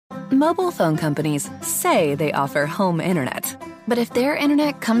Mobile phone companies say they offer home internet. But if their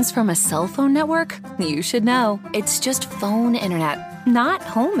internet comes from a cell phone network, you should know. It's just phone internet, not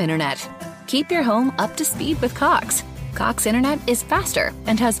home internet. Keep your home up to speed with Cox. Cox internet is faster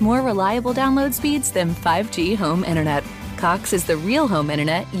and has more reliable download speeds than 5G home internet. Cox is the real home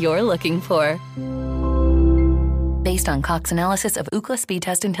internet you're looking for. Based on Cox analysis of Ookla speed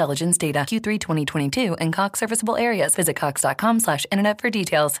test intelligence data Q3 2022 and Cox serviceable areas, visit cox.com/internet for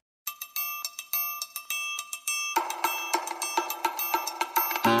details.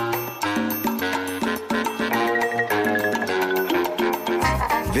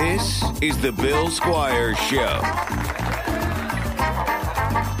 This is the Bill Squire Show.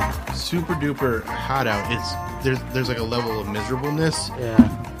 Super duper hot out. There's like a level of miserableness. Yeah.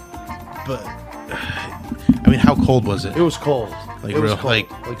 But I mean, how cold was it? It was cold. Like it was real, cold.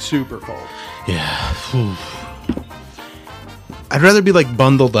 Like super cold. Yeah. I'd rather be like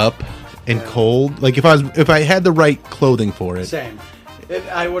bundled up and cold. Like if I had the right clothing for it. Same.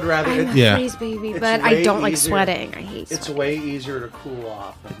 I would rather. I'm a freeze baby, but I don't like sweating. I hate sweating. It's way easier to cool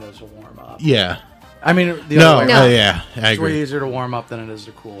off than it is to warm up. Yeah. I mean, the other way around. Yeah, I it's agree. way easier to warm up than it is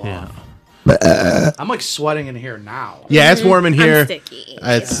to cool off. I'm like sweating in here now. Yeah, it's warm in here. I'm sticky.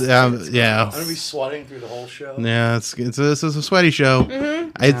 It's yeah. I'm gonna be sweating through the whole show. Yeah, this is a sweaty show.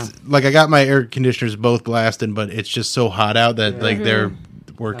 Mm-hmm. It's like I got my air conditioners both blasting, but it's just so hot out that like they're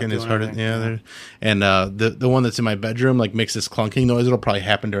working as hard as and the one that's in my bedroom like makes this clunking noise. It'll probably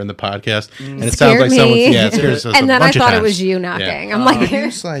happen during the podcast, and it sounds like someone's it scares us. And then I thought it times. was you knocking. Yeah. I'm like, Can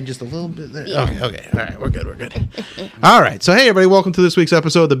you slide just a little bit there? Okay, all right, we're good. All right, so hey everybody, welcome to this week's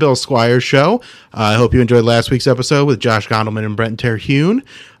episode of the Bill Squire Show. I hope you enjoyed last week's episode with Josh Gondelman and Brent Terhune,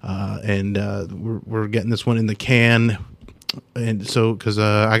 and we're getting this one in the can. And so, because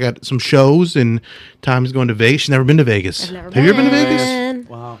I got some shows, and Tommy's going to Vegas. She's never been to Vegas. I've never Have you ever been to Vegas?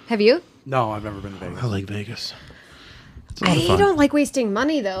 Wow. Have you? No, I've never been to Vegas. I like Vegas. It's a lot of I fun. don't like wasting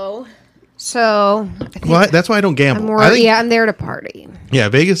money though. So I think Well, that's why I don't gamble. I'm more, I think, I'm there to party. Yeah,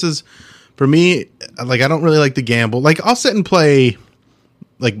 Vegas is for me. Like, I don't really like to gamble. Like, I'll sit and play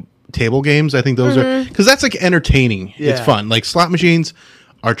like table games. I think those are because that's like entertaining. It's Yeah. fun. Like slot machines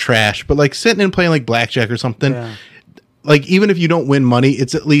are trash, but like sitting and playing like blackjack or something. Yeah. Like even if you don't win money,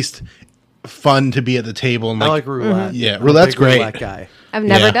 it's at least fun to be at the table and I like roulette. Yeah, I'm a roulette's big great. Roulette guy. I've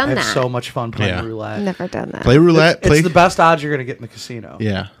never Yeah. done I that. have so much fun playing Yeah. roulette. I've never done that. Play roulette. It's the best odds you're going to get in the casino.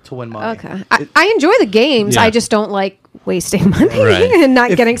 Yeah. To win money. Okay. I enjoy the games. Yeah. I just don't like wasting money Right. and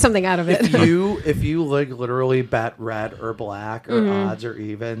not getting something out of it. If you like literally bet red or black or odds or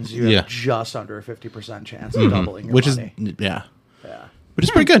evens, you have just under a 50% chance of doubling your which money. is yeah. which is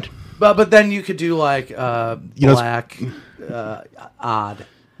pretty good. But then you could do like know, black odd.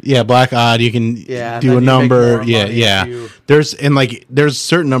 Yeah, black odd. You can Yeah, do then a you make number. more Yeah, money yeah. if you- There's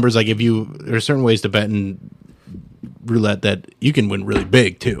certain numbers like there's certain ways to bet in roulette that you can win really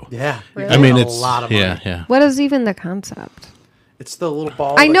big too. Yeah. Really? I mean a it's lot of money. yeah. What is even the concept? It's the little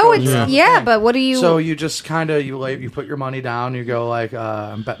ball. I that know goes it's around the thing. but what do you? So you just kind of you put your money down. You go like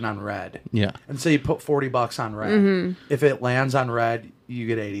I'm betting on red. Yeah. And so you put $40 on red. If it lands on red, you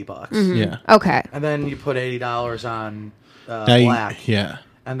get $80. Yeah. Okay. And then you put $80 on Now you- black. yeah.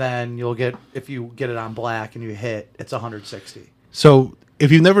 And then you'll get if you get it on black and you hit, it's 160. So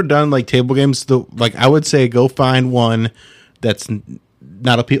if you've never done like table games, I would say go find one that's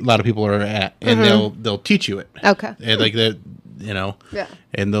not a lot of people are at, and they'll teach you it. Okay. And like that, Yeah.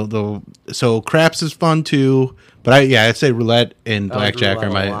 And they'll so craps is fun too, but I'd say roulette and I like blackjack are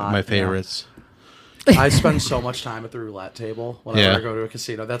roulette a my lot, my yeah. favorites. I spend so much time at the roulette table whenever Yeah. I go to a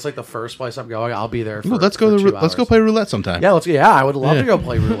casino. That's like the first place I'm going. I'll be there. For, Well, let's for go 2 let's go hours. play roulette sometime. Yeah, I would love to go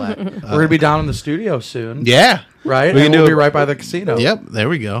play roulette. We're gonna be down in the studio soon. Yeah. Right. We And can we'll do be it. right by the casino. Yep, there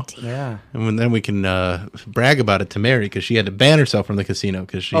we go. Yeah. And then we can brag about it to Mary because she had to ban herself from the casino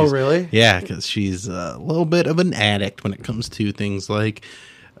because she's. Oh, really? Yeah, because she's a little bit of an addict when it comes to things like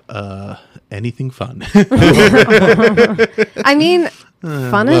anything fun. I mean,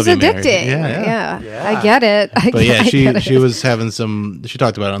 fun love is you, Mary. addicting. Yeah. Yeah. I get it. But yeah, I get it. she was having some. She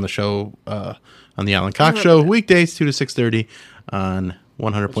talked about it on the show on the Alan Cox Show weekdays 2 to 6:30 on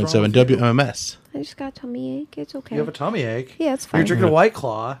 100.7 WMMS. I just got a tummy ache. It's okay. You have a tummy ache. Yeah, it's You're fine. drinking a White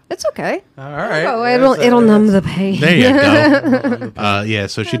Claw. It's okay. All right. Oh, it'll numb the pain. There you go. Yeah,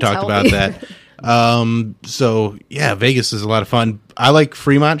 so she That's talked about healthy. that. So yeah, Vegas is a lot of fun. I like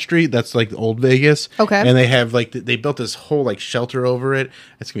Fremont Street. That's like the old Vegas. Okay. And they have like they built this whole like shelter over it.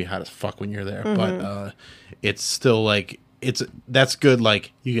 It's gonna be hot as fuck when you're there, Mm-hmm. but it's still like that's good.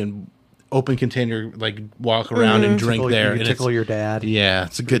 Like you can open container, like walk around and drink there. You and tickle your dad. Yeah,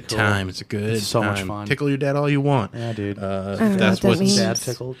 it's a good cool. time. It's a good It's so much time. fun. Tickle your dad all you want. Yeah, dude. If that's what what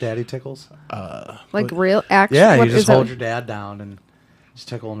that means. Daddy tickles. Like real action. Yeah, what you just is it? hold your dad down and just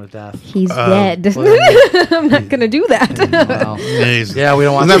tickle him to death. He's dead. I'm not gonna do that. Wow. Yeah, we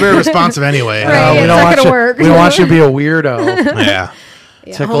don't want He's not you- very responsive anyway. Right. we it's don't not want gonna you, work. We don't want you to be a weirdo. Yeah.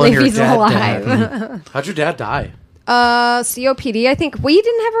 Yeah, Tickling only if your he's dead alive. dad. How'd your dad die? COPD. I think we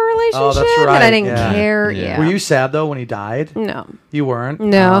didn't have a relationship, Oh, that's and right, I didn't yeah. care. Yeah. Yeah. Were you sad though when he died? No. You weren't.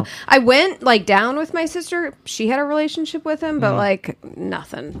 No, Oh. I went like down with my sister. She had a relationship with him, but like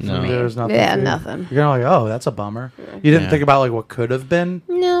nothing for me. There was nothing. Yeah, for you? nothing. You're kind of like, oh, that's a bummer. You didn't Yeah. think about like what could have been.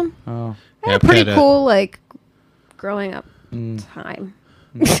 No, Oh, I had a pretty Peta. cool like growing up Mm. time.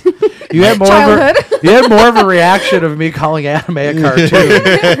 you had more Childhood. you had more of a reaction of me calling anime a cartoon.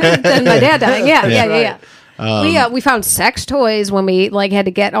 Then my dad dying. Yeah. Right. We found sex toys when we like had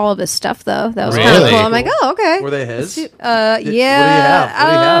to get all of his stuff though. That was kind Really? of cool. I'm like, oh okay. Were they his? Yeah. What do you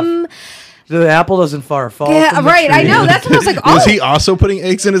have? The apple doesn't far fall. Yeah, from the right. I tree. know. That's what I was like. Oh, Was he also putting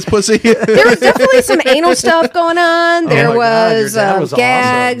eggs in his pussy? there was definitely some anal stuff going on. There my God, your was, dad was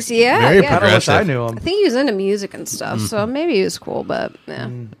gags. awesome. Yeah, Very yeah. I kinda wish I progressive. knew him. I think he was into music and stuff, so maybe he was cool. But yeah,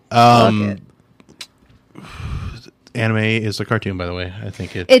 Anime is a cartoon, by the way. I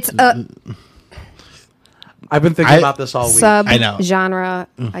think it's a I've been thinking about this all week. sub I know. genre,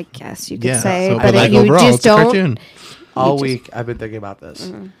 I guess you could yeah. say. So, but like you overall, just it's a don't. cartoon. all just- week I've been thinking about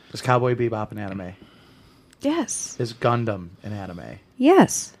this. Is Cowboy Bebop an anime? Yes. Is Gundam an anime?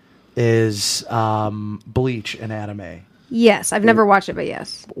 Yes. Is Bleach an anime? Yes. I've never watched it, but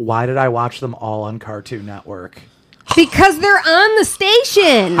yes. Why did I watch them all on Cartoon Network? Because they're on the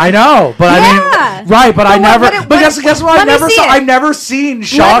station. I know, but Yeah. I mean, right? But I But never. what it- But guess what? let me see it. I've never seen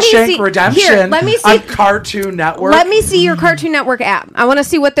Let me Shawshank see- Redemption Here, let me see- on Cartoon Network. Let me see your Cartoon Network app. I want to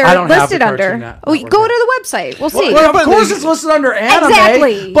see what I they're don't have the listed Cartoon under. Network Oh, go app. to the website. We'll see. Well, of course, it's listed under anime.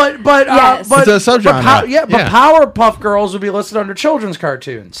 Exactly. But Yes. but It's a subgenre. But Yeah. Powerpuff Girls would be listed under children's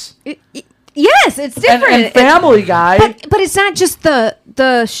cartoons. Yes, it's different. And Family Guy. But it's not just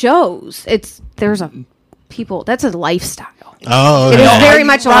the shows. There's a people. That's a lifestyle. Oh, It is yeah. very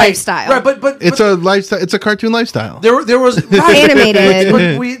much a Right. lifestyle. Right, but It's a lifestyle. It's a cartoon lifestyle. there was right.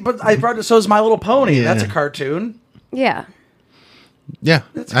 Animated. But I brought it. So is My Little Pony. Yeah. That's a cartoon. Yeah, Yeah,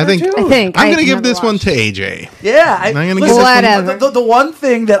 a I think. cartoon. I think I'm I've gonna give never this one watched. to AJ. Yeah, I'm gonna give listen, this one- Whatever. The one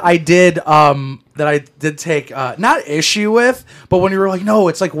thing that I did take not issue with, but when you were like, no,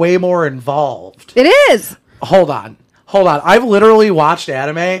 it's like way more involved. it is. Hold on. I've literally watched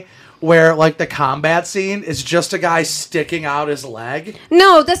anime where like the combat scene is just a guy sticking out his leg.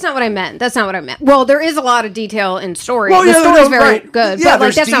 No, that's not what I meant. Well, there is a lot of detail in story. Well, the yeah, story's no, very right. good. Yeah, but like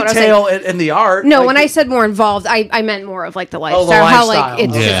there's that's not what I was saying. detail in the art. No, Like, when I said more involved, I meant more of like the lifestyle. the How lifestyle. like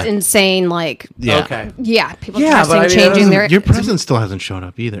it's Yeah. just insane. Like Yeah. okay. yeah, people Yeah, but dressing, I mean, that changing doesn't- their. Your present still hasn't shown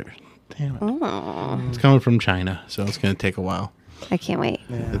up either. Damn it. Oh. It's coming from China, so it's gonna take a while. I can't wait.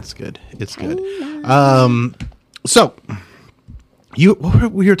 It's good. It's good. So you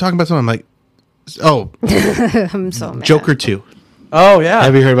we were talking about something. I'm like, oh, I'm so mad. Joker 2. Oh yeah,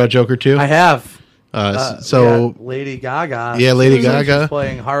 Have you heard about Joker 2? I have. So yeah, Lady Gaga. yeah, Lady She's Gaga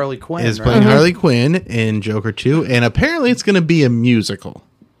playing Harley Quinn. is right? playing Harley Quinn in Joker 2, and apparently it's going to be a musical.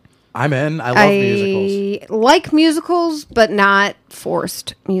 I'm in. I love musicals. I like musicals, but not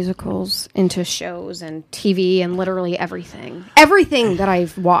forced musicals into shows and TV and literally everything. Everything that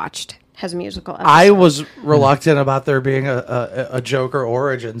I've watched has a musical episode. I was reluctant about there being a Joker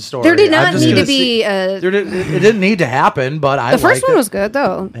origin story. There did I'm not just need gonna to be it didn't need to happen, but I the first liked one it. was good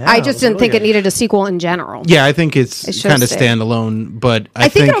though. Yeah, I it just was didn't really think good. it needed a sequel in general. Yeah, I think it's It should kind of stay. standalone, but I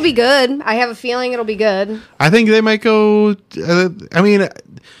think it'll be good. I have a feeling it'll be good. I think they might go. I mean,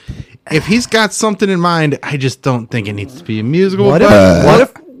 if he's got something in mind, I just don't think it needs to be a musical. What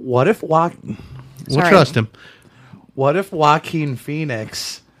but if we'll Sorry. trust him. What if Joaquin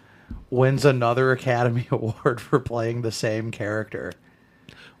Phoenix wins another Academy Award for playing the same character?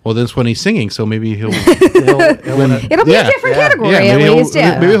 Well, that's when he's singing, so maybe he'll He'll win a- It'll be Yeah. a different Yeah. category maybe at he'll, least.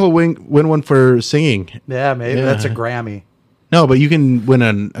 Yeah. maybe he'll win one for singing. yeah, maybe Yeah. that's a Grammy. No, but you can win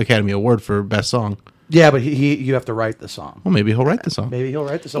an Academy Award for best song. Yeah, but you have to write the song. Well, maybe he'll write the song. Maybe he'll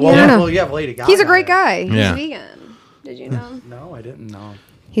write the song. Yeah. Well, you have Lady Gaga. He's a great guy. He's Yeah. vegan. Did you know? No, I didn't know.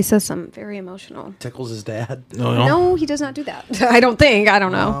 He says something very emotional. Tickles his dad. No, he does not do that. I don't think. I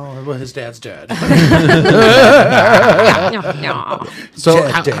don't know. Oh, well, his dad's dead. No. So,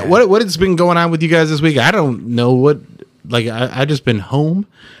 Dead. what has been going on with you guys this week? I don't know what I just been home.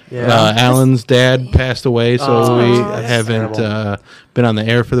 Yeah. Alan's dad passed away, so we that's haven't terrible. been on the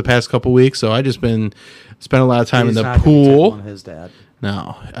air for the past couple weeks. So I just spent a lot of time He's in the not gonna take pool. on his dad.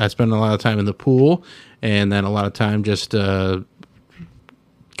 No, I spent a lot of time in the pool, and then a lot of time just kind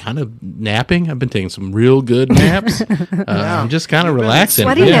of napping. I've been taking some real good naps. I'm just kind of relaxing.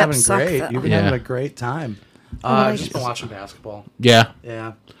 sweaty You've been naps having suck, great. though. You've been Yeah. having a great time. I've just been watching basketball. Yeah,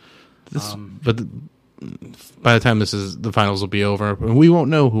 Yeah. but by the time the finals will be over, and we won't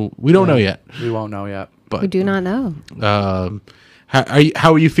know who. We don't know yet. We won't know yet. We do not know.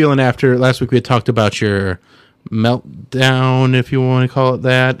 How are you feeling after last week? We had talked about your meltdown, if you want to call it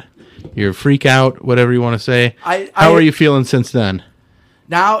that, your freak out, whatever you want to say. How are you feeling since then?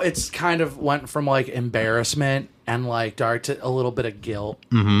 Now it's kind of went from like embarrassment and like dark to a little bit of guilt.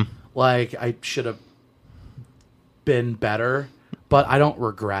 Mm-hmm. Like I should have been better, but I don't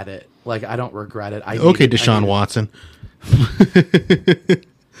regret it. Like I don't regret it. Okay, Deshaun Watson. I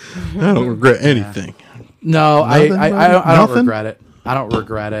don't regret anything. No, Nothing, I don't nothing? regret it. I don't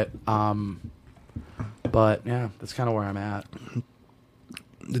regret it. But yeah, that's kind of where I'm at.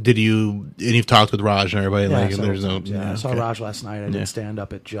 You've talked with Raj and everybody, Yeah, like, so- there's no. I saw okay. Raj last night. I did stand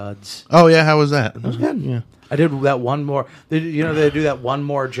up at Judd's. Oh yeah, how was that? It was good. Yeah. I did that one more. They do that one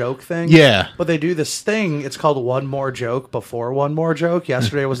more joke thing. Yeah. But they do this thing. It's called one more joke before one more joke.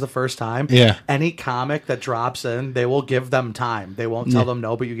 Yesterday was the first time. Yeah. Any comic that drops in, they will give them time. They won't tell them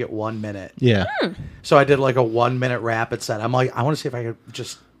no, but you get 1 minute. Yeah. So I did like a 1 minute rapid set. I'm like, I want to see if I could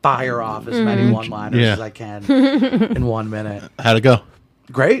just fire off as many one-liners Yeah. as I can in 1 minute. How'd it go?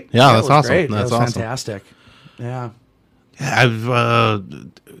 Great. Yeah, it that's was awesome. Great. That's that was awesome. fantastic. Yeah. I've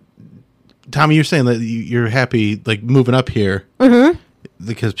Tommy, you're saying that you're happy, like, moving up here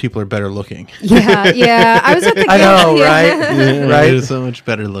because people are better looking. Yeah. I was at the I know, yeah. right? Right? Right? They're so much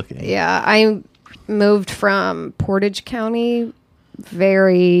better looking. Yeah, I moved from Portage County.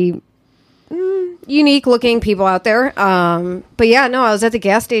 Very unique looking people out there. But yeah, no, I was at the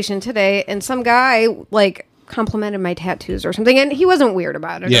gas station today, and some guy like complimented my tattoos or something, and he wasn't weird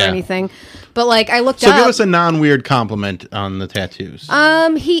about it or anything. But like, I looked up. So give us a non-weird compliment on the tattoos.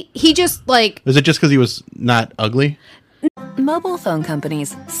 He just like. Is it just because he was not ugly? Mobile phone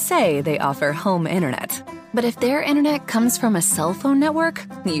companies say they offer home internet. But if their internet comes from a cell phone network,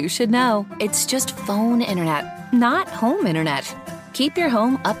 you should know. It's just phone internet, not home internet. Keep your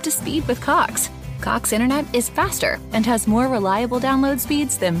home up to speed with Cox. Cox internet is faster and has more reliable download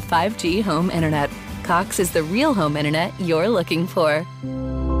speeds than 5G home internet. Cox is the real home internet you're looking for.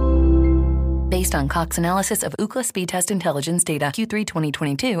 Based on Cox analysis of Ookla speed test intelligence data Q3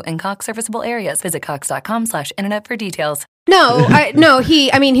 2022 and Cox serviceable areas, visit cox.com/internet for details. No, he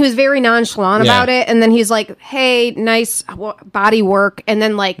was very nonchalant about it, and then he's like, "Hey, nice body work," and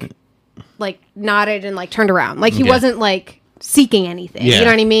then like nodded and like turned around, like he wasn't like seeking anything. Yeah. You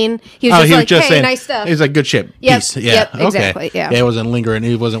know what I mean? He was just just "Hey, saying, nice stuff." He's like, good shit. Yep, Peace. Yeah. yep, Okay. exactly, yeah. He wasn't lingering.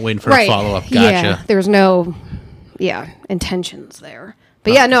 He wasn't waiting for a follow-up. Gotcha. Yeah, there's no, intentions there.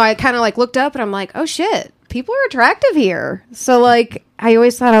 But yeah, no, I kind of like looked up and I'm like, oh shit, people are attractive here. So like, I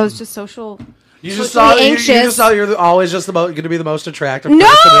always thought I was just social. You just socially saw anxious. you just saw you're always just about going to be the most attractive No!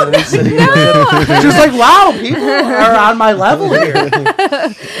 person in any city. Just like, wow, people are on my level here.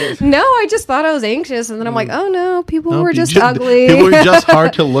 No, I just thought I was anxious, and then I'm like, oh no, people No, were just you- ugly. People were just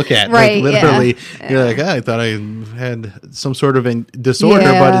hard to look at. Right, Like, literally, you're like, I thought I had some sort of disorder,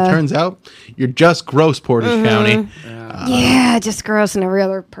 but it turns out you're just gross, Portage County. Yeah, just gross. And every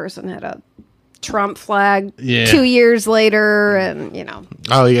other person had a Trump flag Yeah. 2 years later, and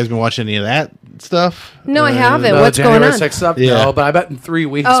Oh, you guys been watching any of that stuff? No, I haven't. No, What's January going on? 6th stuff? Yeah. No, but I bet in 3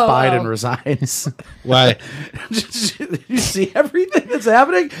 weeks Oh, Biden oh. resigns. Why? You see everything that's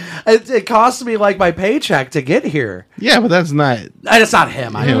happening? It costs me like my paycheck to get here. Yeah, but that's not. And it's not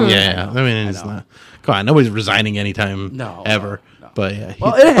him. I know. Yeah, I mean, it's not. Come on, nobody's resigning anytime No, ever. no. But yeah,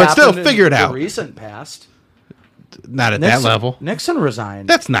 Well, it but still, happened figure it in out. the recent past. Not at that level. Nixon resigned.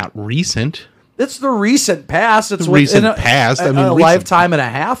 That's not recent. It's the recent past. It's The recent within past. I mean, a recent. lifetime and a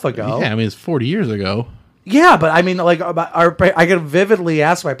half ago. Yeah, I mean, it's 40 years ago. Yeah, but I mean, like, I could vividly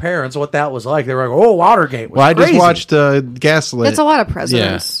ask my parents what that was like. They were like, "Oh, Watergate was Well, I crazy." just watched Gaslit. That's a lot of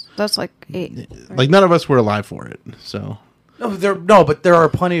presidents. That's like 8. Like, none of us were alive for it. So, No, but there are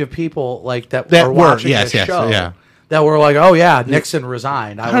plenty of people like that That are were, watching yes, this yes, show yeah. that were like, "Oh yeah, Nixon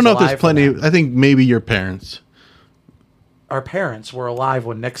resigned." I don't know if there's plenty. I think maybe your parents. Our parents were alive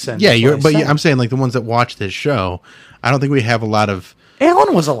when Nixon. Yeah, was what I said. I'm saying, like, the ones that watch this show, I don't think we have a lot of.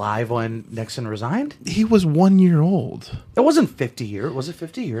 Alan was alive when Nixon resigned. He was 1 year old. It wasn't 50 years. Was it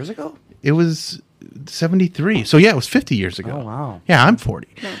 50 years ago? It was 73. So, yeah, it was 50 years ago. Oh, wow. Yeah, I'm 40.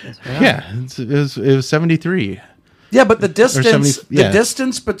 Yeah, it was 73. Yeah, but the distance 70 yeah. the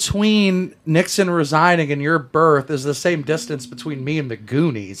distance between Nixon resigning and your birth is the same distance between me and the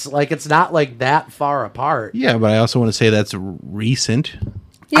Goonies. Like, it's not like that far apart. Yeah, but I also want to say that's recent.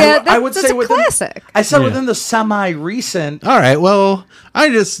 Yeah, I would that's say a within, classic. I said Yeah. within the semi-recent. All right. Well,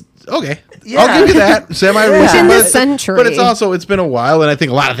 okay. Yeah. I'll give you that. Semi-recent. Within the but- century. But it's been a while, and I think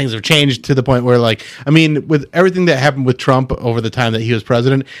a lot of things have changed to the point where, like, I mean, with everything that happened with Trump over the time that he was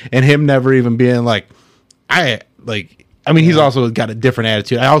president, and him never even being like, he's also got a different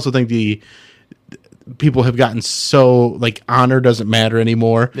attitude. I also think the people have gotten so, like, honor doesn't matter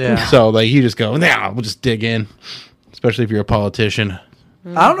anymore. Yeah. So, like, you just go, nah, we'll just dig in, especially if you're a politician.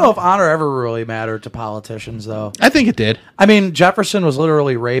 I don't know if honor ever really mattered to politicians, though. I think it did. I mean, Jefferson was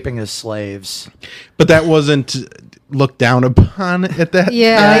literally raping his slaves. But that wasn't looked down upon at that.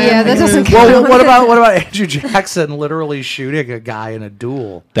 Yeah, that doesn't count. Well, what about Andrew Jackson literally shooting a guy in a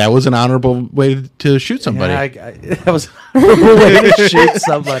duel? That was an honorable way to shoot somebody. Yeah, that was a way to shoot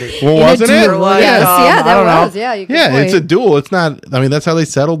somebody. Well, wasn't it? duel. Like, Yes, I that don't know. was. Yeah, you could Yeah, point. it's a duel. It's not. I mean, that's how they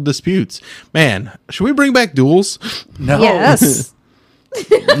settled disputes. Man, should we bring back duels? No. Yes.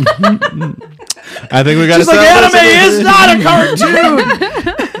 I think we got to. Just like anime is not a cartoon.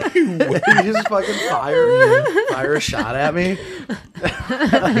 You just fucking fire a shot at me.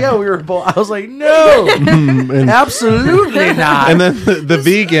 Yeah, we were both. I was like, no, absolutely not. And then the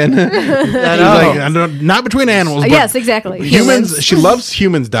vegan, he's like, I don't, not between animals. But Yes, exactly. humans. She loves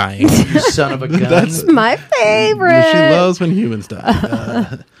humans dying. You son of a gun. My favorite. She loves when humans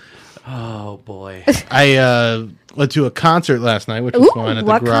die. Oh boy. I went to a concert last night, which was Ooh, fun at the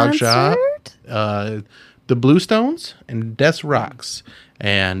what Grog Shop. concert? The Bluestones and Des Rocks.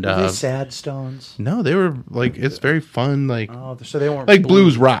 And Are they sad stones? no, they were like, it's very fun, like Oh, so they weren't like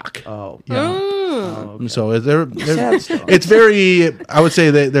blues rock. Oh, Yeah. So they're Sad stones. it's very, I would say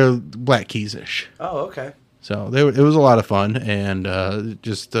that they're Black Keys-ish. Oh, okay. So it was a lot of fun, and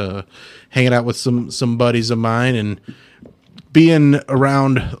just hanging out with some buddies of mine and being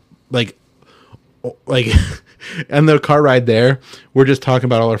around like and the car ride there, we're just talking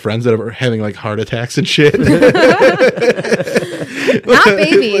about all our friends that are having like heart attacks and shit. Not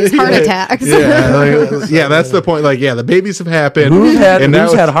babies, heart attacks. Yeah, that's the point. Like, yeah, the babies have happened. Who's had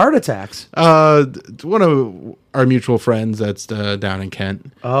now heart attacks? one of our mutual friends that's down in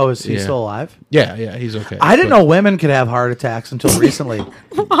Kent. Oh, is he Yeah. still alive? Yeah, he's okay. I didn't know women could have heart attacks until recently.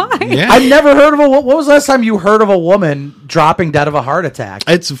 Yeah, I've never heard of what was the last time you heard of a woman dropping dead of a heart attack?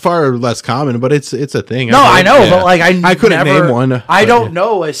 it's far less common, but it's a thing. No, I know, Yeah. but like I couldn't never- name one. I but, don't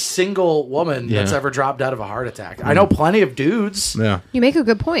know a single woman that's Yeah. ever dropped dead of a heart attack. I know plenty of dudes. Yeah. You make a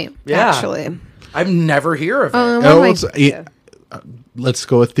good point, Yeah. actually. I never hear of it. One of Oh, my- let's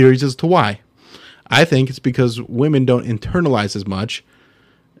go with theories as to why. I think it's because women don't internalize as much,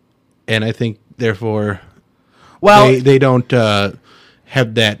 and I think therefore Well, they don't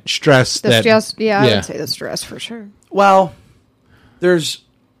have that stress. the stress, I yeah. would say the stress for sure. well, there's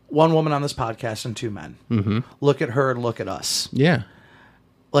one woman on this podcast and two men. Mm-hmm. Look at her and look at us. Yeah.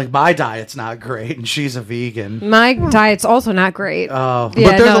 Like, my diet's not great, and she's a vegan. My diet's also not great. Oh,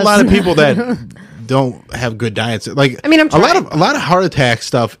 But there's a lot of people that don't have good diets. Like, I mean, I'm a lot trying. of heart attack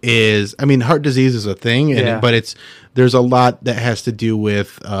stuff is. I mean, heart disease is a thing, Yeah. but there's a lot that has to do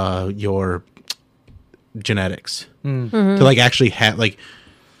with your genetics Mm-hmm. to like actually have like.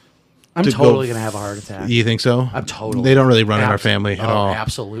 I'm to totally go going to have a heart attack. You think so? I'm totally. They don't really run in our family at all.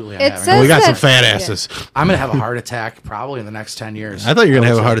 Absolutely. I'm It having- says We got that- some fat yeah. asses. I'm going to have a heart attack probably in the next 10 years. I thought you were gonna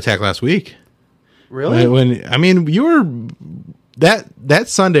have a would heart say. attack last week. Really? When I mean, you were that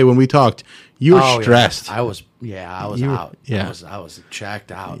Sunday when we talked. You were Oh, yeah. stressed. I was You were- out. yeah. I was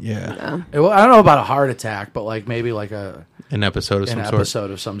checked out. Yeah, I don't know about a heart attack, but like maybe like an episode of an some sort.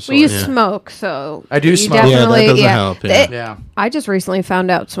 episode of some sort. Well, you Yeah. smoke, so I do you smoke. Yeah, that Definitely, doesn't help, yeah. Yeah. I just recently found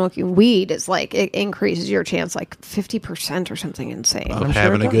out smoking weed is like it increases your chance like 50% or something insane. Of I'm sure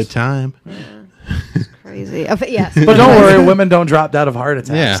having it a good does. time. Crazy. Yes, But don't worry, women don't drop dead of heart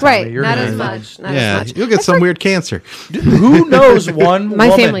attacks. Yeah. right. You're Not gonna as be much. Not Yeah, as much. you'll get some weird cancer. fine. Who knows one My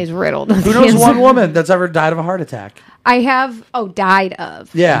woman? family's riddled. with Who knows cancer. one woman that's ever died of a heart attack? I have. Died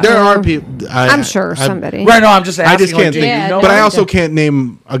of. Yeah. There are people. I'm sure somebody. Right, no, I'm just asking. I just like, can't do think. you Yeah, know but I no, also I can't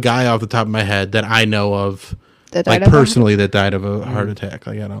name a guy off the top of my head that I know of, That like died of a- personally, that died of a heart attack.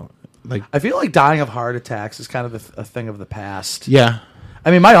 Like I don't like. I feel like dying of heart attacks is kind of a thing of the past. Yeah,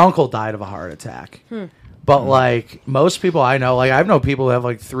 I mean, my uncle died of a heart attack. But like most people I know, like I've known people who have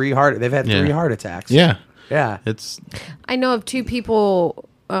like they've had Yeah. 3 heart attacks. yeah. Yeah. It's I know of 2 people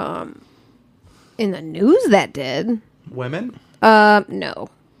in the news that did. Women? No.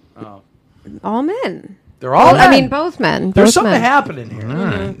 Oh. All men. They're all men. I mean, both men. There's both something men. happening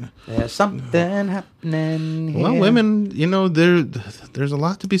here. There's something happening here. Well, women, there's a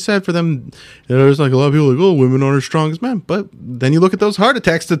lot to be said for them. There's like a lot of people like, oh, women aren't as strong as men. But then you look at those heart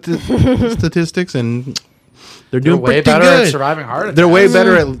attack statistics, and they're doing way pretty better good. at surviving heart attacks. They're way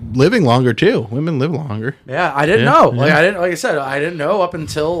better at living longer too. Women live longer. Yeah, I didn't know. Like I said, I didn't know up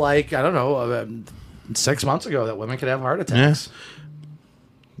until 6 months ago that women could have heart attacks.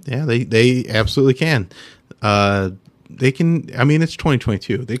 Yeah, they absolutely can. They can. I mean, it's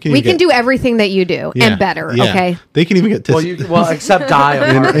 2022. They can. We can do everything that you do and better. Yeah. Okay. They can even get. Except die of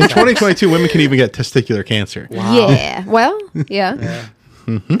heart in attacks. 2022, women can even get testicular cancer. Wow. Yeah. Well. Yeah.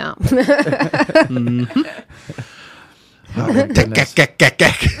 No. How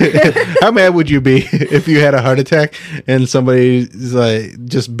mad would you be if you had a heart attack and somebody's like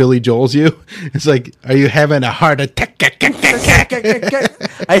just Billy Joel's you? It's like, are you having a heart attack?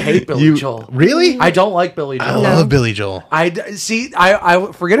 I hate Billy Joel. Really? I don't like Billy Joel. I love Billy Joel. I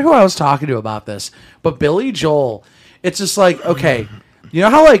forget who I was talking to about this, but Billy Joel, it's just like, okay, you know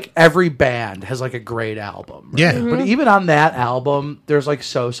how like every band has like a great album, right? Yeah. But even on that album, there's like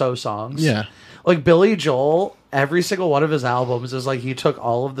so-so songs. Yeah. Like Billy Joel, every single one of his albums is like he took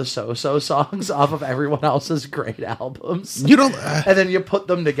all of the so-so songs off of everyone else's great albums. You don't. And then you put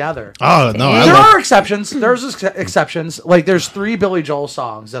them together. Oh no! There are exceptions. There's exceptions. Like there's 3 Billy Joel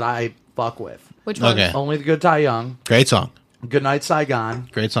songs that I fuck with. Which one? Okay. Only the Good Die Young, Great song. Good Night Saigon.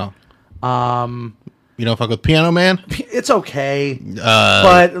 Great song. You don't fuck with Piano Man. It's okay,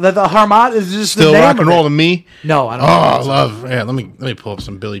 but the harmonic is just Still the name rock and of roll it. to me. No, I don't. Oh, I know. love. Yeah, let me pull up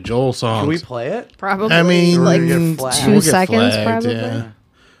some Billy Joel songs. Can we play it? Probably. I mean, like get flagged. 2 we'll get seconds. flagged, Probably. yeah.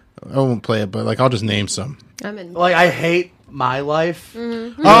 I won't play it, but like I'll just name some. I'm in. Like I hate My Life.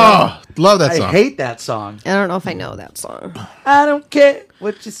 Oh, love that song. I hate that song. I don't know if I know that song. I don't care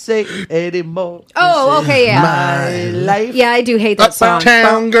what you say anymore. Oh, okay, yeah. My life. Yeah, I do hate that song.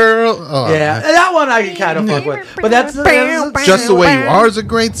 Uptown Girl. Oh, Yeah, that one I can kind of fuck with. But that's Just the Way You Are is a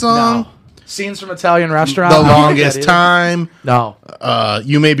great song. no. Scenes from Italian Restaurant. The I don't like that Longest either. Time. No,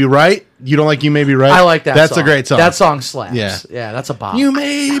 You May Be Right. You don't like You May Be Right? I like that. That's song. a great song. That song slaps. Yeah. Yeah, that's a bop. You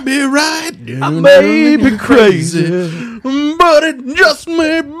may be right. I may be crazy. But it just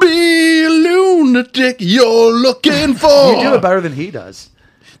may be a lunatic you're looking for. You do it better than he does.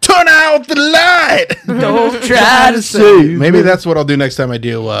 Turn out the light. Don't try to save. Maybe that's what I'll do next time I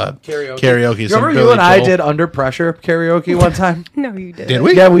do karaoke. Some Remember Billy you and I Joel. did Under Pressure karaoke one time? No, you did. Did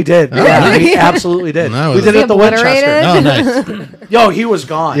we? Yeah, we did. Yeah, we absolutely did. No, we did it at the obliterated? Winchester. Oh, nice. Yo, he was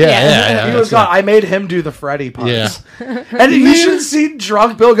gone. Yeah. He was gone. I made him do the Freddy parts. Yeah. And you should see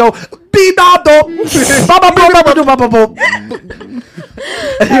drunk Bill go, be-ba-do, ba-ba-bo-ba-ba-do-ba-ba-bo.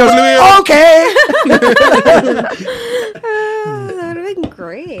 And he goes, okay. That would have been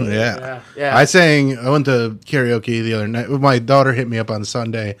great. Yeah. Yeah. I went to karaoke the other night. My daughter hit me up on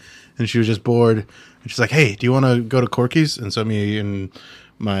Sunday, and she was just bored. And she's like, hey, do you want to go to Corky's? And so me and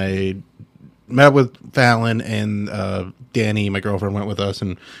met up with Fallon and Danny, my girlfriend, went with us.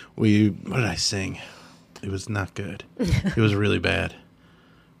 And what did I sing? It was not good. It was really bad.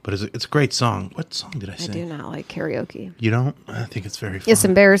 But it's a great song. What song did I I sing? do not like karaoke. You don't? I think it's very fun. It's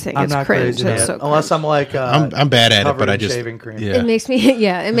embarrassing. I'm It's not cringe. crazy. It's so Unless cringe. I'm like, I'm bad at it, covered but I in just shaving cream. Yeah. It makes me,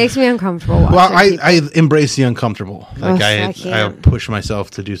 it makes me uncomfortable. Well, watching people. I embrace the uncomfortable. Like I I can't. push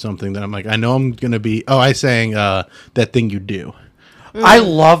myself to do something that I'm like, I know I'm gonna be. Oh, I sang That Thing You Do. I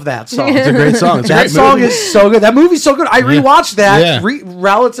love that song. It's a great song. It's a That great song movie. is so good. That movie's so good. I rewatched that Yeah.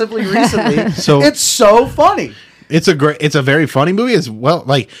 relatively recently. So- it's so funny. It's a very funny movie as well.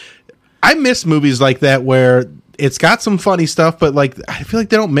 Like I miss movies like that where it's got some funny stuff, but like I feel like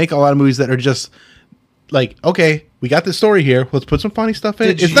they don't make a lot of movies that are just like, okay, we got this story here. Let's put some funny stuff in.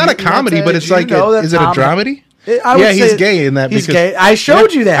 Did It's not a you- comedy, that's but it. it's Did you like, know that is it a Tom- dramedy? I would Yeah, he's say gay in that. He's because- gay. I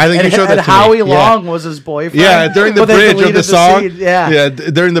showed you that. I think you showed that and to me. Howie Yeah. Long was his boyfriend. Yeah, during the But they bridge of deleted the song. scene. Yeah.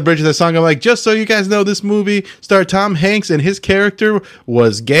 During the bridge of the song, I'm like, just so you guys know, this movie starred Tom Hanks, and his character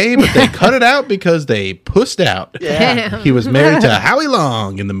was gay, but they cut it out because they pussed out. Yeah. He was married to Howie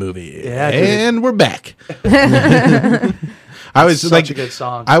Long in the movie. Yeah, dude. and we're back. I was Such like, a good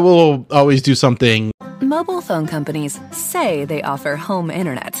song. I will always do something. Mobile phone companies say they offer home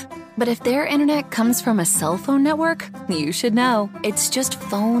internet. But if their internet comes from a cell phone network, you should know. It's just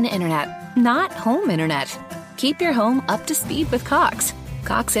phone internet, not home internet. Keep your home up to speed with Cox.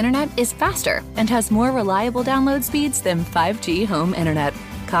 Cox internet is faster and has more reliable download speeds than 5G home internet.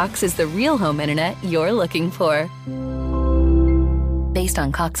 Cox is the real home internet you're looking for. Based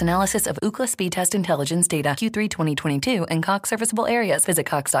on Cox analysis of Ookla speed test intelligence data Q3 2022 and Cox serviceable areas, visit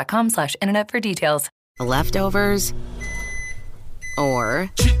cox.com/internet for details. Leftovers or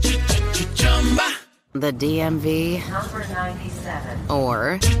the DMV, Number 97.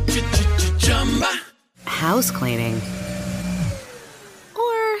 or house cleaning,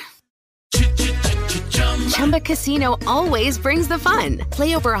 or Chumba Casino always brings the fun.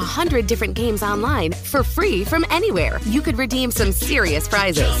 Play over 100 different games online for free from anywhere. You could redeem some serious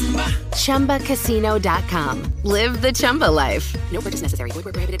prizes. ChumbaCasino.com. Live the Chumba life. No purchase necessary. Void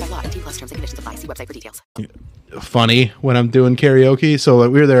where prohibited by law. 18+ terms and conditions apply. See website for details. Funny when I'm doing karaoke. So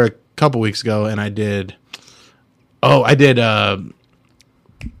like, we were there a couple weeks ago, and I did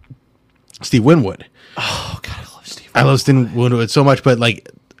Steve Winwood. Oh God, I love Steve. I love Steve Winwood so much, but like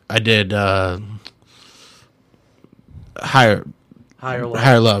I did Higher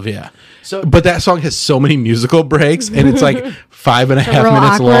Love, yeah. So- but that song has so many musical breaks, and it's like 5.5 minutes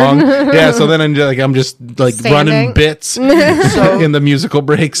awkward. long. Yeah, so then I'm just like Standing. running bits in the musical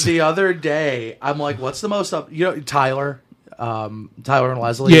breaks. The other day, I'm like, "What's the most Tyler and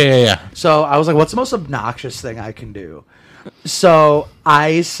Leslie?" Yeah. So I was like, "What's the most obnoxious thing I can do?" So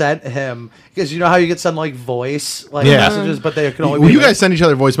I sent him, because you know how you get some like voice messages, but they can only. Well, be you like- guys send each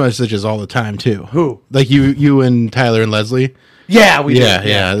other voice messages all the time too. Who? Like you and Tyler and Leslie. Yeah, we Yeah, do.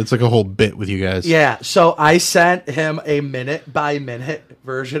 yeah. It's like a whole bit with you guys. Yeah, so I sent him a minute by minute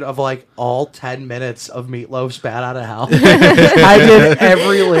version of like all 10 minutes of Meatloaf's Bat Out of Hell. I did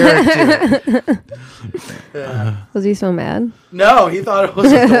every lyric to it. Was he so mad? No, he thought it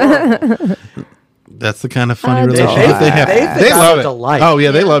was adorable. That's the kind of funny Adorable. relationship they have. They think They I'm love a it. delight. Oh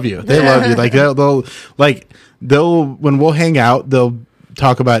yeah, they love you. They love you. Like they'll when we'll hang out, they'll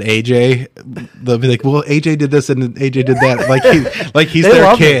talk about AJ. They'll be like, "Well, AJ did this and AJ did that." Like he's They their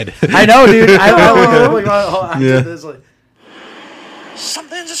love kid. it. I know, dude. I Yeah. did this like,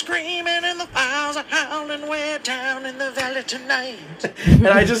 Something's screaming and the fowls are howling way down in the valley tonight. and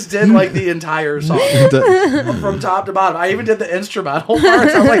I just did like the entire song from top to bottom. I even did the instrumental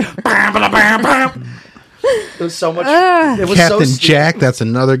parts. I was like, bam, bam, bam, bam. It was so much. It was so Captain stupid. Jack. That's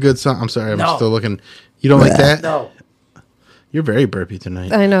another good song. I'm sorry, I'm No. still looking. You don't like that? No. You're very burpy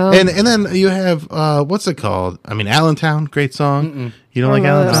tonight. I know. And then you have what's it called? I mean, Allentown, great song. You don't like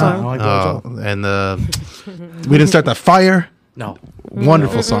know that Allentown? song. And we didn't start the fire. No.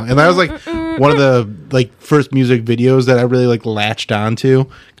 Wonderful song, and that was like one of the like first music videos that I really like latched onto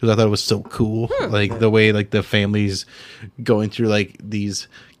because I thought it was so cool. Like the way like the family's going through like these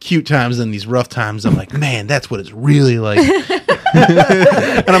cute times and these rough times. I'm like, man, that's what it's really like.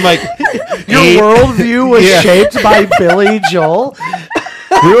 And I'm like, Your worldview was shaped by Billy Joel.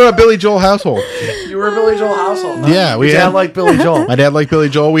 we were a Billy Joel household. You were a Billy Joel household. Huh? Yeah, we Your dad had liked Billy Joel. My dad liked Billy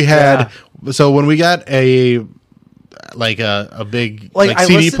Joel. We had so when we got a big Like I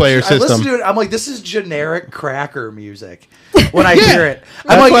CD listened player I listened system. to it. I'm like, this is generic cracker music. When I hear it,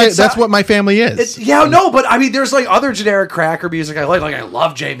 I'm like, it's That's not- what my family is. but I mean, there's like other generic cracker music I like. Like I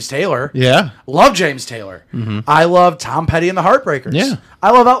love James Taylor. Yeah. Love James Taylor. I love Tom Petty and the Heartbreakers. Yeah.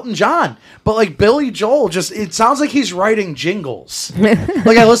 I love Elton John. But like Billy Joel, it sounds like he's writing jingles.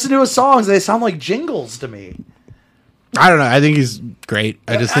 Like I listen to his songs, they sound like jingles to me. I don't know. I think he's great.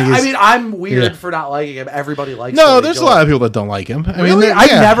 I just think he's. I mean, I'm weird Yeah. for not liking him. Everybody likes no, Billy there's Joel. a lot of people that don't like him. I mean, Really? yeah. I've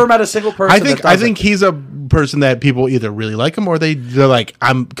never met a single person. I think he's a person that people either really like him or they're like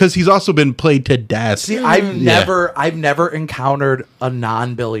because he's also been played to death. See, I've never encountered a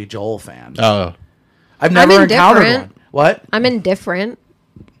non Billy Joel fan. Oh, I've never encountered indifferent. one. What? I'm indifferent.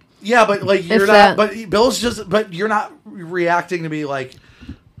 Yeah, but like you're If not. that- But Bill's just. But you're not reacting to me like,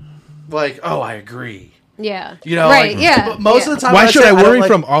 oh, I agree. Yeah. You know, right? like, Yeah. but most of the time, why when should say I don't worry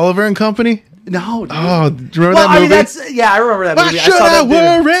like- from Oliver and Company? No. Dude. Oh, do you remember well, that movie? I mean, I remember that Why movie. should I saw I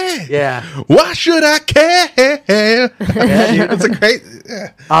that dude. worry? Yeah. Why should I care? dude. It's a great.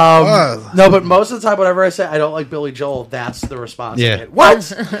 No, but most of the time, whenever I say I don't like Billy Joel, that's the response. I Yeah. get.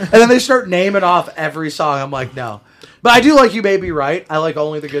 What? And then they start naming off every song. I'm like, no. But I do like You May Be Right. I like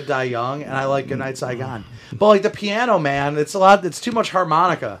Only the Good Die Young, and I like Good Night Saigon. But like the Piano Man, it's too much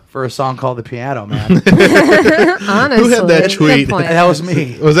harmonica for a song called The Piano Man. Honestly, Who had that good tweet? point. And that was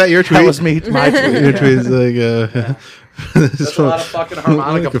me. Was that your tweet? That was me. My tweet. Your tweet's like. That's a lot of fucking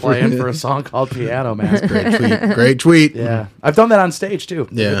harmonica playing for a song called Piano Man. Great tweet. Great tweet. Yeah, I've done that on stage too.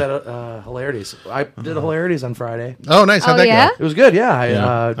 I Yeah. did that hilarities. I did hilarities on Friday. Oh, nice. How'd Oh, that yeah? go? It was good. Yeah, I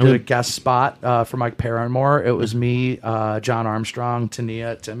Yeah. did a guest spot for Mike Paramore. It was me, John Armstrong,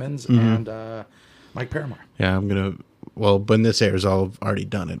 Tania Timmons, and Mike Paramore. Yeah, I'm gonna. Well, when this airs, I'll have already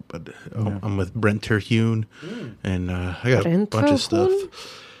done it. But I'm with Brent Terhune, and I got a Brent bunch of stuff. Terhune?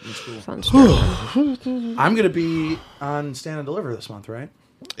 Fun story. I'm gonna be on Stand and Deliver this month, right?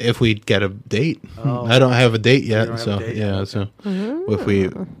 If we get a date, Oh. I don't have a date yet. don't have So a date yet, yeah, okay. so if we,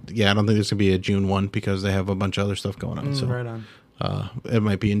 I don't think there's gonna be a June one because they have a bunch of other stuff going on. So Right on. It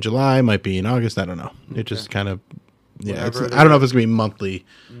might be in July, might be in August. I don't know. It just kind of, yeah. Whatever I don't know if it's gonna be monthly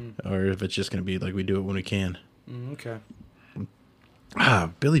or if it's just gonna be like we do it when we can. Okay.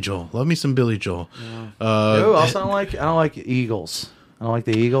 Billy Joel, love me some Billy Joel. Also, I don't like Eagles. I don't like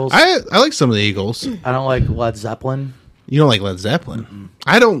the Eagles. I like some of the Eagles. I don't like Led Zeppelin. You don't like Led Zeppelin?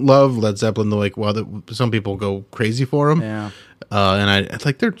 I don't love Led Zeppelin. Though, like, some people go crazy for them. Yeah. And I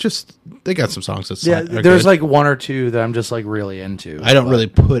like they got some songs that Yeah, are there's good. like one or two that I'm just like really into. I don't really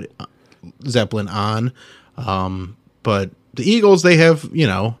put Zeppelin on, but the Eagles, they have,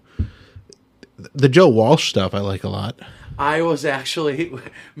 the Joe Walsh stuff I like a lot. I was actually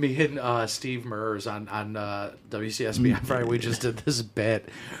me and Steve Murs on WCSB on Friday. We just did this bit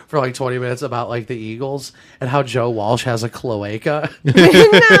for like 20 minutes about like the Eagles and how Joe Walsh has a cloaca. No.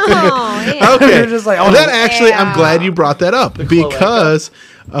 Yeah. Okay, You're just like, well, oh, that actually, yeah. I'm glad you brought that up because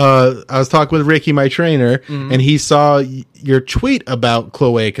I was talking with Ricky, my trainer, and he saw your tweet about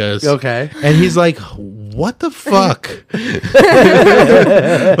cloacas. Okay. And he's like, "What the fuck?"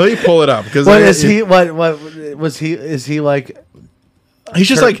 Let me pull it up because What is he? What was he? Is he like? He's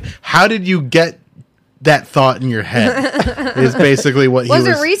just like, "How did you get that thought in your head?" Is basically what he was.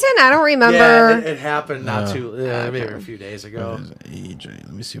 Was it recent? I don't remember. Yeah, it happened not too maybe a few days ago. AJ,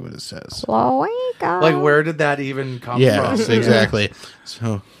 let me see what it says. Cloaca. Like, where did that even come from? Yes, exactly.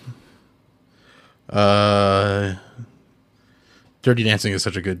 So, Dirty Dancing is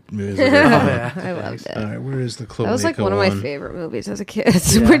such a good movie. It's a good film. Yeah. I loved it. All right, where is the cloaca? That was like one of my favorite movies as a kid.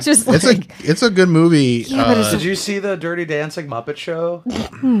 Which is like, It's a good movie. Yeah, but it's Did you see the Dirty Dancing Muppet Show?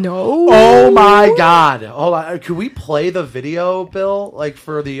 no. Oh my God! Hold on, could we play the video, Bill, like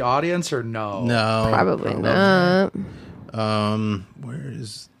for the audience, or no? No, Probably not. Where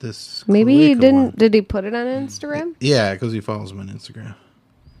is this? Maybe he cloaca didn't. one? Did he put it on Instagram? Yeah, because he follows him on Instagram.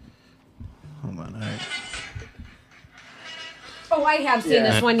 Hold on. All right. Oh, I have seen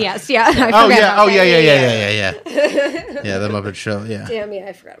this one. Yes, yeah. I Oh forgot yeah. about Oh that. yeah. Yeah, the Muppet Show. Yeah. Damn, yeah,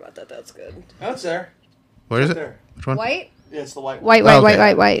 I forgot about that. That's good. That's there. Where is it? There. Which one? White, Yeah, it's the white. white, Oh, white,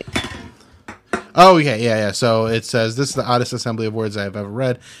 okay. white. Oh, yeah. So it says, this is the oddest assembly of words I have ever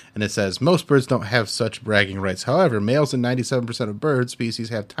read. And it says, most birds don't have such bragging rights. However, males in 97% of bird species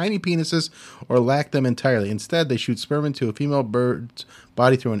have tiny penises or lack them entirely. Instead, they shoot sperm into a female bird's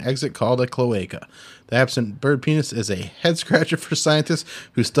body through an exit called a cloaca. The absent bird penis is a head scratcher for scientists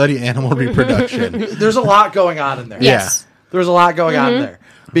who study animal reproduction. There's a lot going on in there. Yes. There's a lot going on there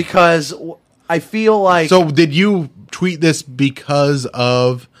because I feel like So did you tweet this because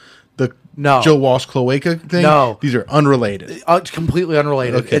of the No. Joe Walsh cloaca thing? No. These are unrelated. completely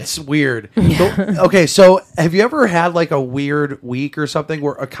unrelated. Okay. It's weird. Okay, so have you ever had like a weird week or something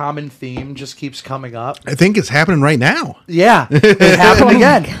where a common theme just keeps coming up? I think it's happening right now. Yeah, it happened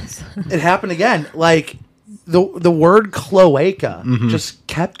again. It happened again. Like the word cloaca just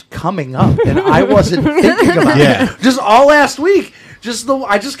kept coming up, and I wasn't thinking about Yeah. it. Just all last week.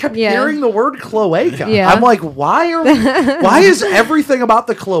 I just kept Yeah. hearing the word cloaca. Yeah. I'm like, why is everything about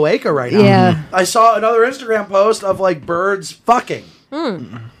the cloaca right now? Yeah. I saw another Instagram post of like birds fucking.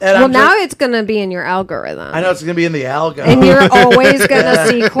 And Well, I'm now just- it's going to be in your algorithm. I know it's gonna be in the algo. And you're always going to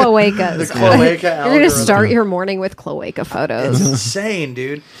see cloacas. The cloaca You're going to algorithm. start your morning with cloaca It's photos. insane,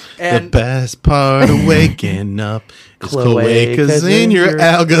 dude. The And best part of waking up is Cloacas cloacas in your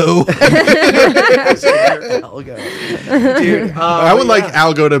algo. algo. Dude, I would like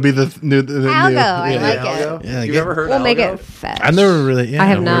algo to be the new. Algo, I yeah. like algo. Yeah, you get- ever heard? We'll algo? make it fetch. I never really. Yeah, I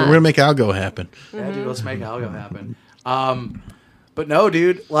have we're- not. We're gonna make algo happen. Yeah, dude, let's make algo happen. But no,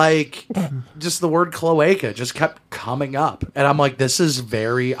 dude, like, just the word cloaca just kept coming up, and I'm like, this is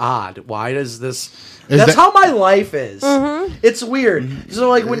very odd. Why does this? That's that- how my life is. It's weird. So,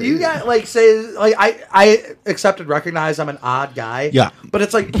 like, when you got like say, like, I accept and recognize I'm an odd guy. Yeah. But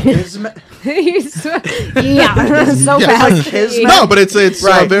it's like kismet. yeah, so Yeah. fast. Like kismet. No, but it's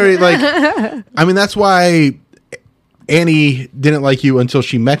Right. very like. I mean, that's why Annie didn't like you until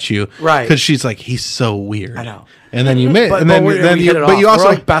she met you, Right. Because she's like, he's so weird. I know. And then you met, But- and but then we then hit you, it but off. you also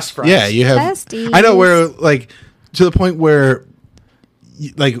We're like best friends. Yeah, you have. Besties. I know where like to the point where.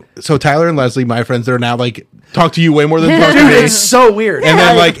 Like, so Tyler and Leslie, my friends, they're now like talk to you way more than talk to Dude, me. it's so weird. And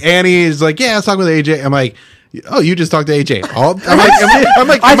then like Annie is like, yeah, I was talking with AJ. I'm like, oh, you just talked to AJ. I'm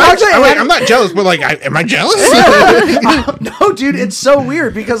not jealous, but like, am I jealous? No, dude, it's so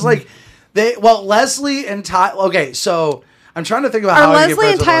weird because like Leslie and Tyler. Okay, so I'm trying to think about Are how I get Leslie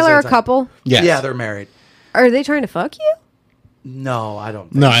friends and with Tyler a Leslie couple? Yes. Yeah, they're married. Are they trying to fuck you? No, I don't.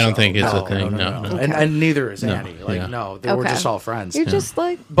 Think No, I don't so. think it's No, a thing. No. And neither is Annie. Like, yeah. no, they were Okay. just all friends. You're just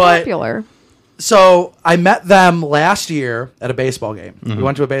like But- popular. So I met them last year at a baseball game. Mm-hmm. We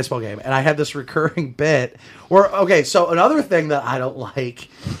went to a baseball game, and I had this recurring bit where, okay, so another thing that I don't like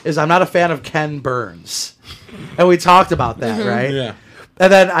is I'm not a fan of Ken Burns. And we talked about that, right? Yeah.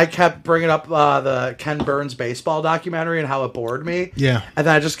 And then I kept bringing up the Ken Burns baseball documentary and how it bored me. Yeah. And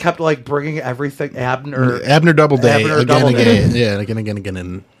then I just kept like bringing everything Abner Doubleday. Abner Again, Doubleday. again. Yeah,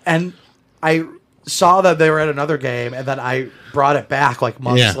 again. And I saw that they were at another game, and then I brought it back like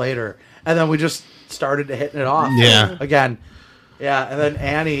months later, and then we just started hitting it off. Yeah. Again. Yeah, and then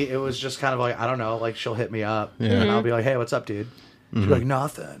Annie, it was just kind of like, I don't know, like she'll hit me up, and I'll be like, "Hey, what's up, dude?" She'll be like,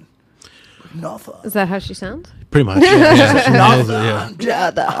 "Nothing." Nothing. Is that how she sounds? Pretty much. Yeah.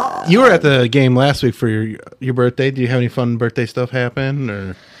 You were at the game last week for your birthday. Do you have any fun birthday stuff happen?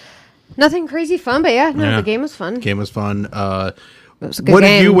 Or Nothing crazy fun, but the game was fun. Game was fun. It was a good What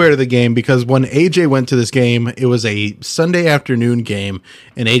game. did you wear to the game? Because when AJ went to this game, it was a Sunday afternoon game,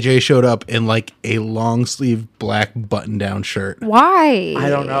 and AJ showed up in like a long sleeve black button down shirt. Why? I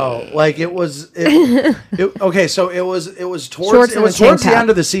don't know. Like it was. Okay, so it was Shorts and a tank towards the top. end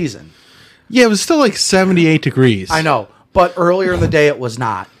of the season. Yeah, it was still like 78 degrees. I know, but earlier in the day it was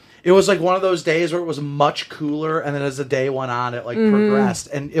not. It was like one of those days where it was much cooler, and then as the day went on, it like progressed,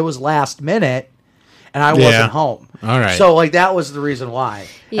 and it was last minute, and I wasn't home. All right. So like that was the reason why,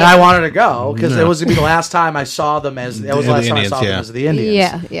 and Yeah. I wanted to go because it was gonna be the last time I saw them as it was the last time I saw them as the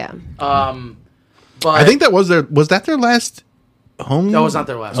Indians. Yeah. But I think that was their last home. that was not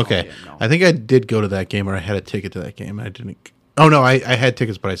their last. Okay, home game, no. I think I did go to that game, or I had a ticket to that game. I didn't. Oh no, I had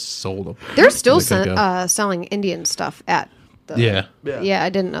tickets, but I sold them. They're still I couldn't go. selling Indian stuff at the. Yeah, Yeah, I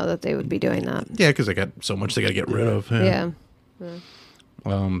didn't know that they would be doing that. yeah, because I got so much they got to get rid of. Yeah.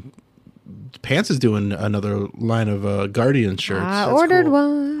 Pants is doing another line of Guardian shirts. I ordered cool.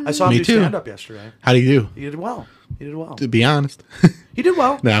 one. I saw him Me do too. stand up yesterday. How do you do? He did well. He did well. To be honest, He did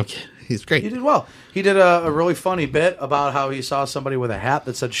well. no, I'm kidding. He's great. He did well. He did a really funny bit about how he saw somebody with a hat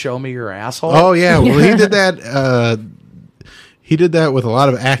that said "Show me your asshole." Oh yeah, well he did that. He did that with a lot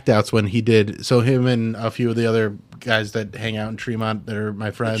of act outs when he did. So him and a few of the other guys that hang out in Tremont that are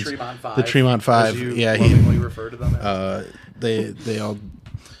my friends. Tremont Five. The Tremont Five. As you Yeah, lovingly refer to them as. they all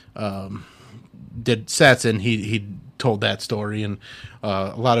did sets, and he told that story, and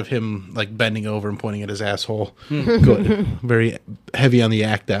a lot of him like bending over and pointing at his asshole. Good, very heavy on the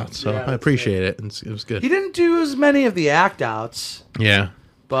act out. So Yeah, I that's appreciate it. It was good. He didn't do as many of the act outs, Yeah.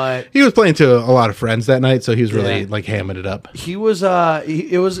 but He was playing to a lot of friends that night, so he was really Yeah. like hamming it up. he was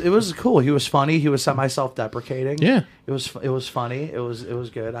it was cool. He was funny. He was semi self-deprecating. Yeah. It was funny. It was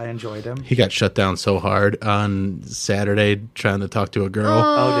good. I enjoyed him. He got shut down so hard on Saturday trying to talk to a girl.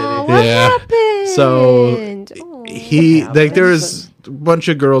 Oh, did he? What Yeah. happened? So Oh. he like there was a bunch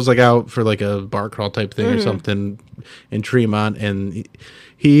of girls like out for like a bar crawl type thing or something in Tremont, and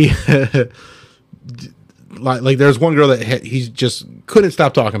he like there's one girl that he just couldn't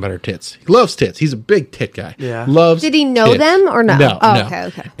stop talking about her tits. He loves tits. He's a big tit guy. Yeah. Loves. Did he know tits. them or no? No. Oh, no.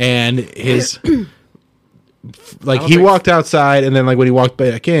 okay. And his like don't he think- walked outside, and then like when he walked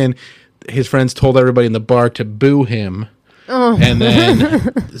back in, his friends told everybody in the bar to boo him. And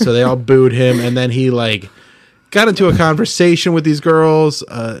then so they all booed him, and then he like got into a conversation with these girls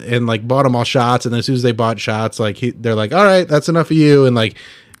and like bought them all shots, and then as soon as they bought shots, like they're like, all right, that's enough of you, and like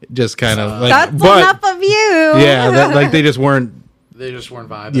just kind of like That's enough of you. yeah, like they just weren't They just weren't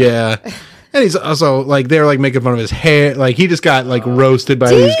vibing. yeah. And he's also like they're like making fun of his hair, like he just got like roasted by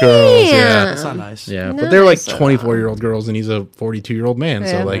these girls. Yeah. That's not nice. Yeah, but they're like Nice. 24-year-old girls, and he's a 42-year-old man.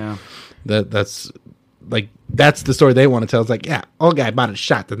 Yeah. So like Yeah. that's like that's the story they want to tell. It's like, yeah, old guy bought a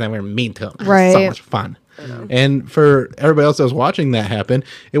shot, and then we were mean to him. It was so Right. much fun. And for everybody else that was watching that happen,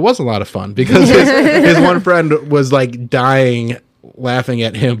 it was a lot of fun because his one friend was like dying laughing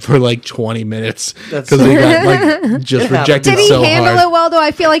at him for like 20 minutes That's- because he got like just happens. rejected Did he so handle hard. it well, though?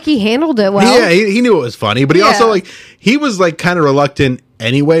 I feel like he handled it well. Yeah, he knew it was funny, but he also Yeah. like he was like kind of reluctant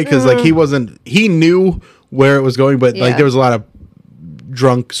anyway because like he knew where it was going, but like Yeah. there was a lot of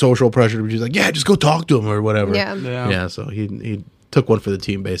drunk social pressure to be just like, yeah, just go talk to him or whatever. Yeah. Yeah. So he took one for the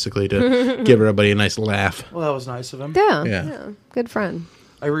team basically to give everybody a nice laugh. Well, that was nice of him. Yeah. Yeah. Yeah. Good friend.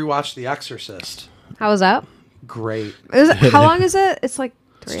 I rewatched The Exorcist. How was that? Great. How long is it? It's like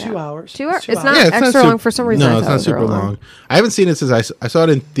 3 2 hours. 2 hours. It's 2 It's not Yeah, it's not extra sup- long for some reason. No, I it's thought it not was super real long. I haven't seen it since I saw it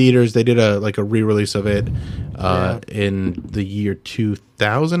in theaters. They did a re-release of it in the year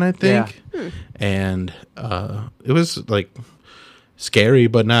 2000, I think, and it was like scary,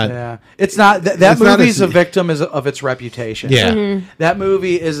 but not. Yeah, it's not that It's not movie's as- a victim of its reputation. Yeah. That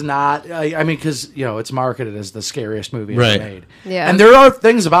movie is not. I mean, because it's marketed as the scariest movie Right. ever made. Yeah. and there are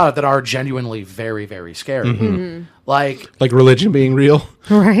things about it that are genuinely very, very scary. Like, Like religion being real.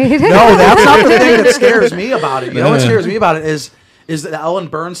 Right. no, that's not the thing that scares me about it. You know what scares me about it is that Ellen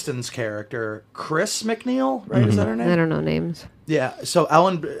Bernstein's character, Chris McNeil, right? Is that her name? I don't know names. Yeah. So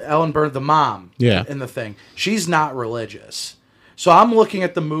Ellen Byrne, the mom, Yeah. in the thing, she's not religious. So I'm looking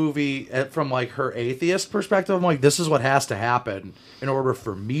at the movie from like her atheist perspective. I'm like, this is what has to happen in order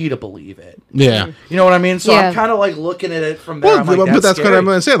for me to believe it. Yeah. You know what I mean? So Yeah. I'm kind of like looking at it from there. Well, I'm like, but that's what scary. I'm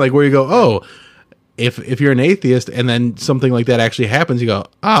going to say. Like where you go, oh, if you're an atheist and then something like that actually happens, you go,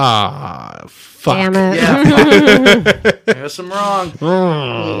 fuck. Damn it. Yeah. There's some wrong.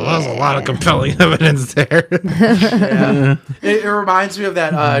 Oh, that's a lot of compelling evidence there. Yeah. It reminds me of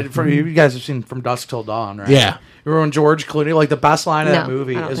that. From you guys have seen From Dusk Till Dawn, right? Yeah. Remember when George Clooney, like the best line of that No,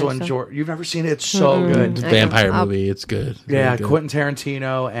 movie I don't is think when so. George. You've never seen it? It's so good. Vampire I'll- movie. It's good. It's Yeah, really good. Quentin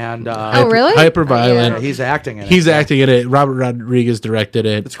Tarantino and Oh, really? Hyper Oh, violent. yeah. he's acting in it. He's acting in it. Robert Rodriguez directed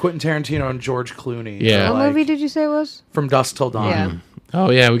it. It's Quentin Tarantino and George Clooney. Yeah. They're What like, movie did you say it was? From Dusk Till Dawn. Yeah. Oh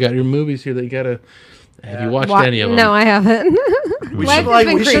yeah, we got your movies here that you gotta. Have you watched any of them? No, I haven't. We Life should has like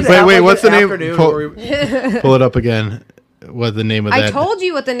been we should crazy. Wait, have, wait, like, what's an the name? afternoon Pull- where we- Pull it up again. What's the name of that? I told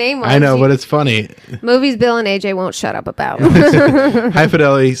you what the name was. I know, but it's funny. Movies Bill and AJ won't shut up about. High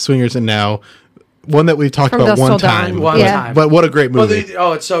Fidelity, Swingers, and Now. One that we've talked From about Dusk one Till Dawn. time. One Yeah. time. But what a great Well, movie.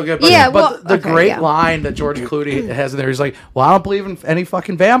 it's so good. But, Yeah, but well, the okay, great yeah. line that George Clooney has in there, he's like, "Well, I don't believe in any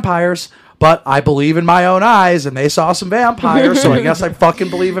fucking vampires, but I believe in my own eyes, and they saw some vampires, so I guess I fucking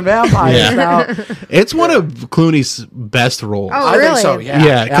believe in vampires Yeah. now." It's one of Clooney's best roles. Oh, I think really? so. Yeah,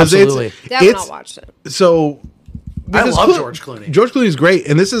 Yeah, 'cause it's- absolutely. That one It's- I'll watch it. So I because love George Clooney. George Clooney's great,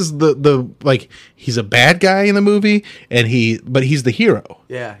 and this is the like he's a bad guy in the movie, and but he's the hero.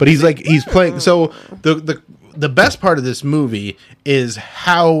 Yeah. But he's playing. So the best part of this movie is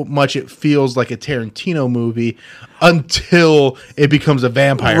how much it feels like a Tarantino movie until it becomes a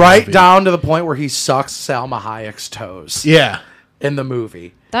vampire Right movie. down to the point where he sucks Salma Hayek's toes Yeah. in the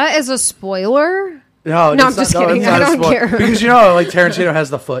movie. That is a spoiler. No, No, it's I'm just not- kidding. it's not I a don't spoiler. care. Because like Tarantino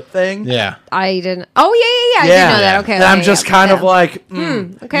has the foot thing. Yeah. I didn't. Oh yeah. I did know that. Okay. And I'm okay, just yeah, kind yeah. of like,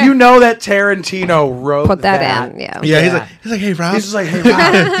 okay. you know that Tarantino wrote Put that in. Yeah. Yeah, Yeah. he's like, hey Rob, He's just like, hey, Rob,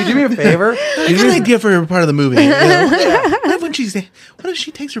 can you do me a favor? I got an idea for a part of the movie. You know? What if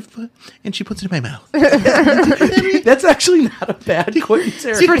she takes her foot and she puts it in my mouth? That's actually not a bad Quentin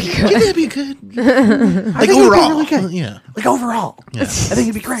Tarantino. Pretty good. That'd be good. Like think it'd be overall, really good. yeah, Like overall, I think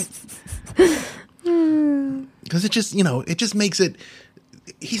it'd be great. because it just makes it.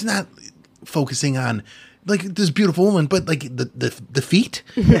 He's not focusing on like this beautiful woman, but like the feet.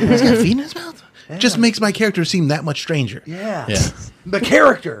 He's got feet in his mouth. Just makes my character seem that much stranger. Yeah. Yeah. The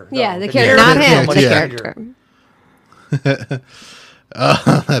character. Yeah, though. the character, not character him. so The much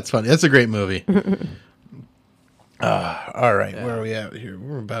character. That's funny. That's a great movie. All right, where are we at here?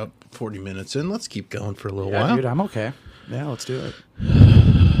 We're about 40 minutes in. Let's keep going for a little Yeah, while. dude, I'm okay. Yeah, let's do it.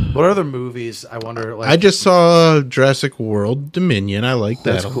 What other movies? I wonder. Like, I just saw Jurassic World Dominion. I like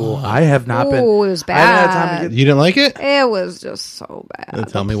that. that's a cool. lot. I have not been. Ooh, it was I haven't had time bad. to get. You didn't like it? It was just so bad.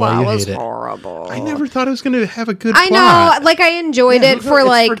 Tell The me why plot you was hate it. horrible. I never thought it was going to have a good I plot. know, like I enjoyed Yeah, it it's for for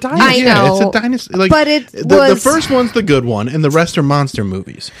like dinosaurs. I Yeah, know, it's a dinosaur. Like, but it the was first one's the good one, and the rest are monster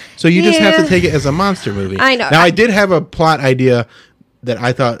movies. So you just have to Yeah. take it as a monster movie. I know. Now I did have a plot idea that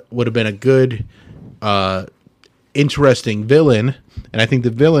I thought would have been a good, interesting villain, and I think the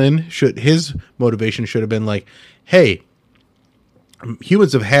villain his motivation should have been like, hey,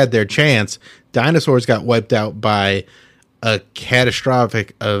 humans have had their chance. Dinosaurs got wiped out by a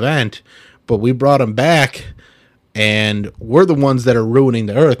catastrophic event, but we brought them back, and we're the ones that are ruining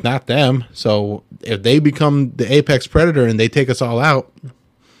the earth, not them. So if they become the apex predator and they take us all out,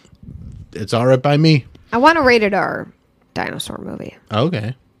 it's all right by me. I want a rated R dinosaur movie.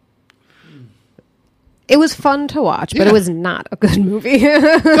 Okay. It was fun to watch, but Yeah. it was not a good movie. No,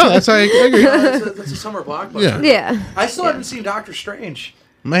 that's I agree. That's a summer blockbuster. Yeah. Yeah. I still haven't seen Doctor Strange.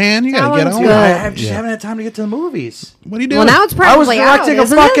 Man, you That gotta get one's on. good. I it. have just Yeah. haven't had time to get to the movies. What are you doing? Well, now it's I was probably directing out, a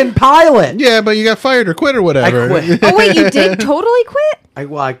isn't fucking it? pilot. Yeah, but you got fired or quit or whatever. I quit. Oh wait, you did totally quit?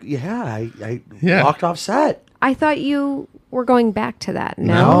 I Yeah. walked off set. I thought you were going back to that.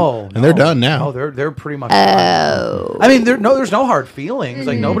 No, And they're done now. No, they're pretty much. Oh, I mean, there's no hard feelings.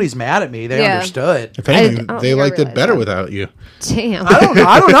 Like nobody's mad at me. They Yeah. understood. If anything, I don't they think I liked it realized better that. without you. Damn. I don't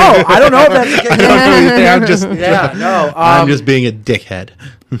know. I don't know if that's the case. I'm just, Yeah, no. I'm just being a dickhead.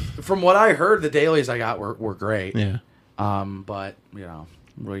 From what I heard, the dailies I got were great. Yeah. But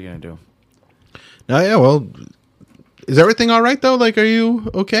what are you gonna do? No, yeah. Well, Is everything all right though? Like, are you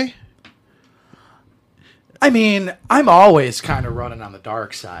okay? I mean, I'm always kind of running on the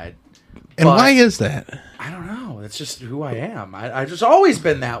dark side. And but why is that? I don't know. It's just who I am. I just always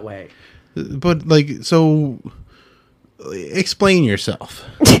been that way. But like, so explain yourself.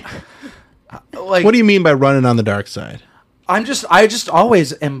 Like, What do you mean by running on the dark side? I just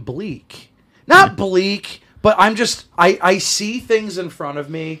always am bleak. Not bleak, but I see things in front of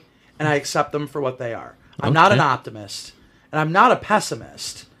me and I accept them for what they are. I'm not an optimist and I'm not a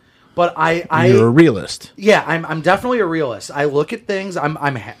pessimist, but You're a realist. yeah, I'm definitely a realist. I look at things. I'm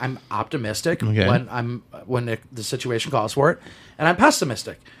optimistic when the situation calls for it, and I'm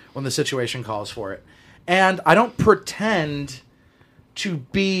pessimistic when the situation calls for it. And I don't pretend to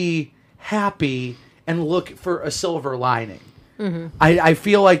be happy and look for a silver lining. I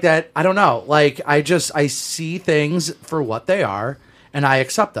feel like that. I don't know. Like I see things for what they are, and I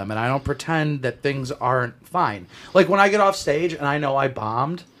accept them, and I don't pretend that things aren't fine. Like when I get off stage and I know I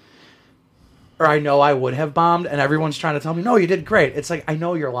bombed. Or I know I would have bombed, and everyone's trying to tell me, no, you did great. It's like, I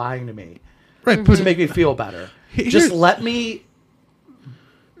know you're lying to me. Right. To make me feel better. Just let me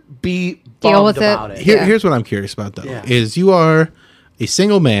be bummed Deal with it. about it. Here's what I'm curious about though: Yeah. is you are a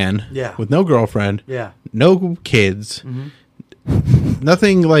single man, Yeah. with no girlfriend, Yeah. no kids,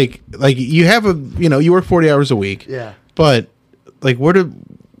 nothing like you have you work 40 hours a week, Yeah. but like what are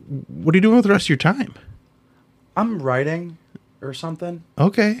you doing with the rest of your time? I'm writing or something.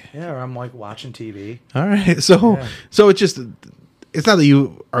 Okay, Yeah, or I'm like watching TV. all right. So it's not that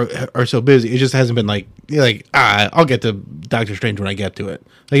you are so busy. It just hasn't been like you're like I'll get to Doctor Strange when I get to it.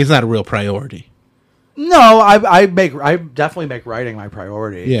 Like it's not a real priority. No, I definitely make writing my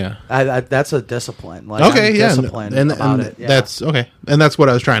priority. Yeah. That's a discipline. Like, Okay, I'm yeah, disciplined and about it. Yeah. that's okay, and that's what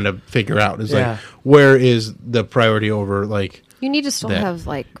I was trying to figure out. Is Yeah. like where is the priority over like You need to still That have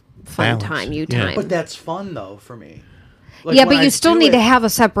like fun balance. time, you Yeah. time. But that's fun though for me. Like, yeah, when but I you still do need it- to have a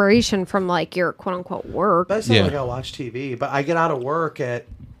separation from like your quote unquote work. But it's not Yeah. like I watch TV, but I get out of work at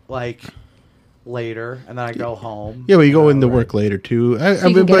like later, and then I go home. yeah, but you go into work later too. I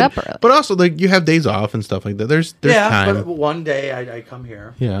you can get but up early. but also like you have days off and stuff like that. There's yeah, time. but one day I come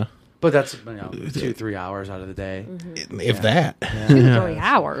here, Yeah, but that's 2-3 hours out of the day. if that. 3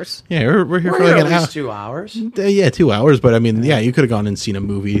 hours. Yeah, we're here We're for here like at an hour. least 2 hours, Yeah, 2 hours. But I mean, yeah, you could have gone and seen a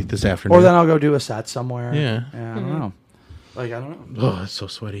movie this afternoon. or then I'll go do a set somewhere. Yeah. I don't know. Like I don't know. Oh, it's so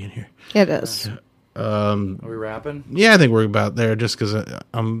sweaty in here. It is. Are we wrapping? Yeah, I think we're about there. Just because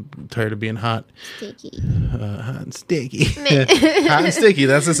I'm tired of being hot. Sticky. Hot and sticky. Hot and sticky.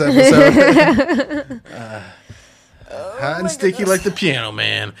 That's this episode. Hot and sticky like the Piano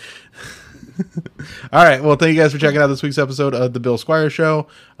Man. All right. Well, thank you guys for checking out this week's episode of The Bill Squire Show.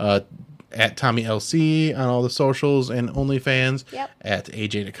 At Tommy LC on all the socials and OnlyFans. Yep. At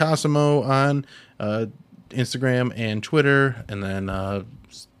AJ Nicosimo on Instagram and Twitter. And then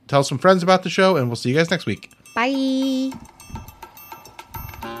tell some friends about the show, and we'll see you guys next week. Bye.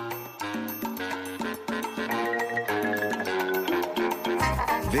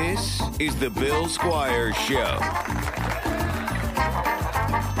 This is the Bill Squire Show.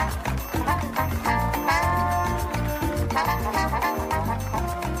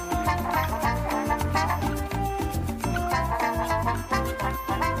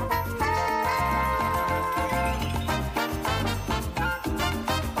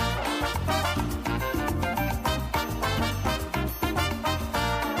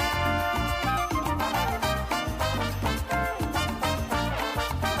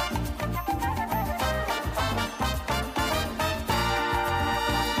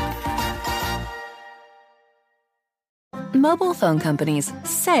 Mobile phone companies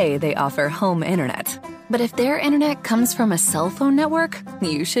say they offer home internet. But if their internet comes from a cell phone network,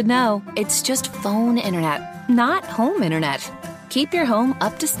 you should know. It's just phone internet, not home internet. Keep your home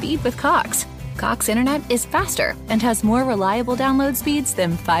up to speed with Cox. Cox internet is faster and has more reliable download speeds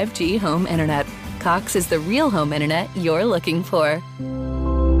than 5G home internet. Cox is the real home internet you're looking for.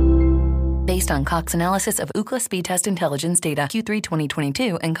 Based on Cox analysis of Ookla speed test intelligence data Q3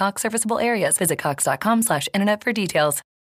 2022 and Cox serviceable areas, visit cox.com/internet for details.